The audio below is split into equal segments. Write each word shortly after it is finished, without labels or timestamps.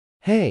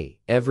Hey,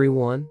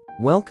 everyone,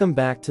 welcome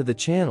back to the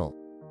channel.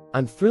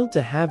 I'm thrilled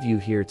to have you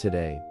here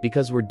today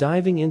because we're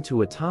diving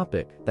into a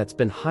topic that's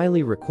been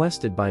highly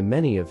requested by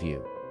many of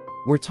you.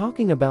 We're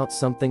talking about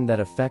something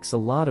that affects a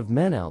lot of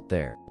men out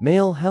there: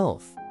 male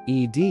health,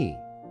 ED,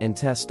 and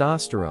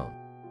testosterone.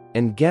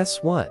 And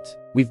guess what?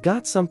 We've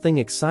got something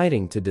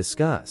exciting to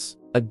discuss,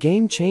 a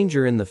game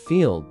changer in the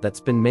field that's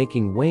been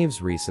making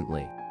waves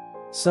recently.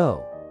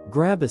 So,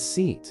 grab a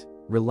seat,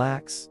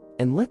 relax,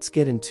 and let's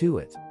get into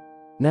it.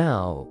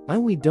 Now,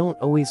 we don't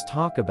always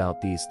talk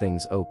about these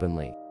things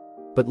openly.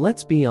 But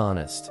let's be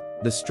honest,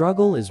 the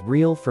struggle is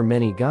real for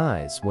many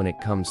guys when it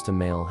comes to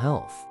male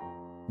health.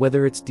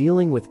 Whether it's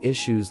dealing with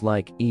issues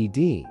like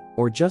ED,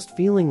 or just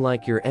feeling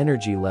like your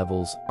energy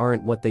levels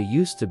aren't what they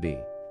used to be,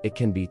 it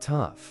can be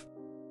tough.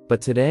 But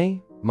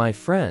today, my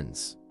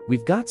friends,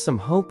 we've got some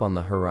hope on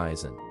the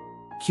horizon.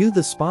 Cue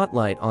the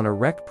spotlight on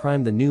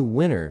ErecPrime, the new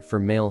winner for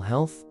male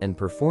health and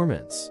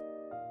performance.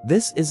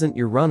 This isn't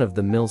your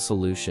run-of-the-mill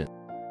solution.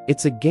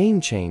 It's a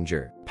game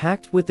changer,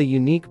 packed with a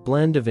unique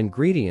blend of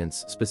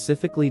ingredients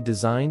specifically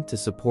designed to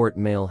support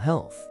male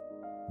health,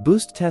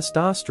 boost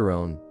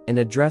testosterone, and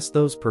address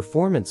those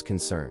performance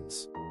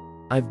concerns.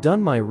 I've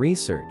done my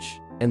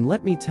research, and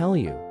let me tell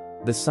you,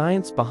 the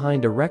science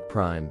behind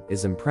ErecPrime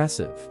is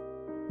impressive.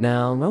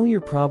 Now,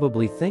 you're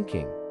probably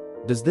thinking,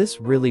 does this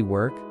really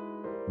work?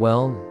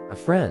 Well,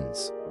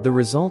 friends, the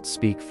results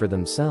speak for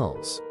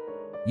themselves.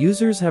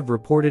 Users have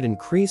reported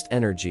increased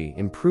energy,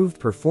 improved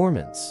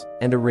performance,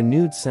 and a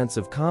renewed sense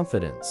of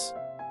confidence.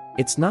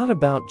 It's not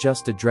about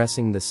just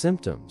addressing the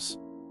symptoms.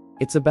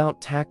 It's about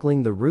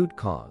tackling the root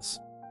cause.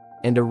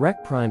 And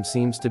ErecPrime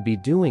seems to be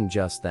doing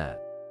just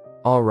that.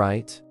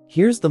 Alright,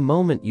 here's the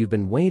moment you've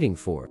been waiting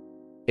for.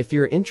 If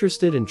you're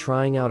interested in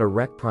trying out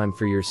ErecPrime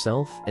for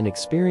yourself and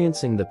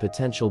experiencing the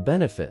potential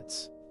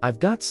benefits, I've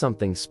got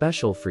something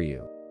special for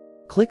you.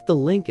 Click the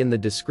link in the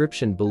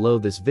description below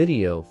this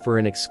video for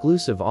an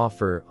exclusive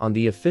offer on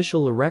the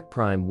official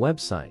ErecPrime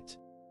website.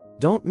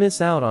 Don't miss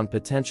out on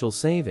potential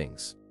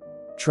savings.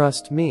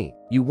 Trust me,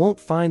 you won't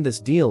find this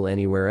deal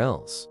anywhere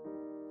else.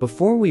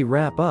 Before we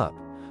wrap up,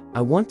 I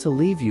want to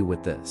leave you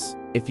with this.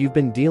 If you've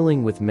been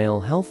dealing with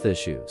male health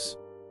issues,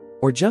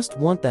 or just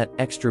want that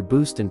extra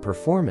boost in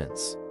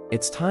performance,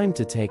 it's time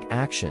to take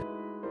action.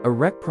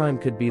 ErecPrime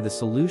could be the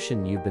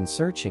solution you've been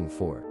searching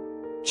for.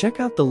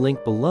 Check out the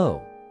link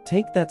below.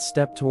 Take that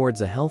step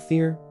towards a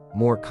healthier,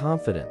 more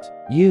confident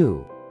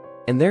you.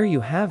 And there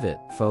you have it,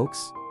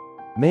 folks.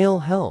 Male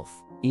health,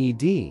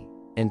 ED,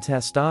 and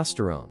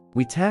testosterone.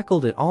 We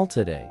tackled it all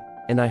today,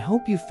 and I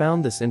hope you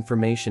found this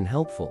information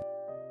helpful.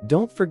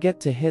 Don't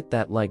forget to hit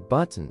that like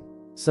button,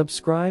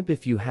 subscribe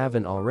if you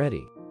haven't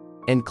already,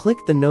 and click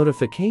the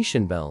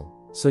notification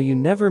bell so you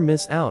never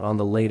miss out on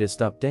the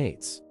latest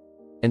updates.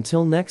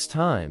 Until next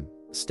time,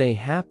 stay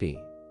happy,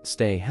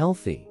 stay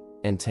healthy,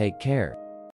 and take care.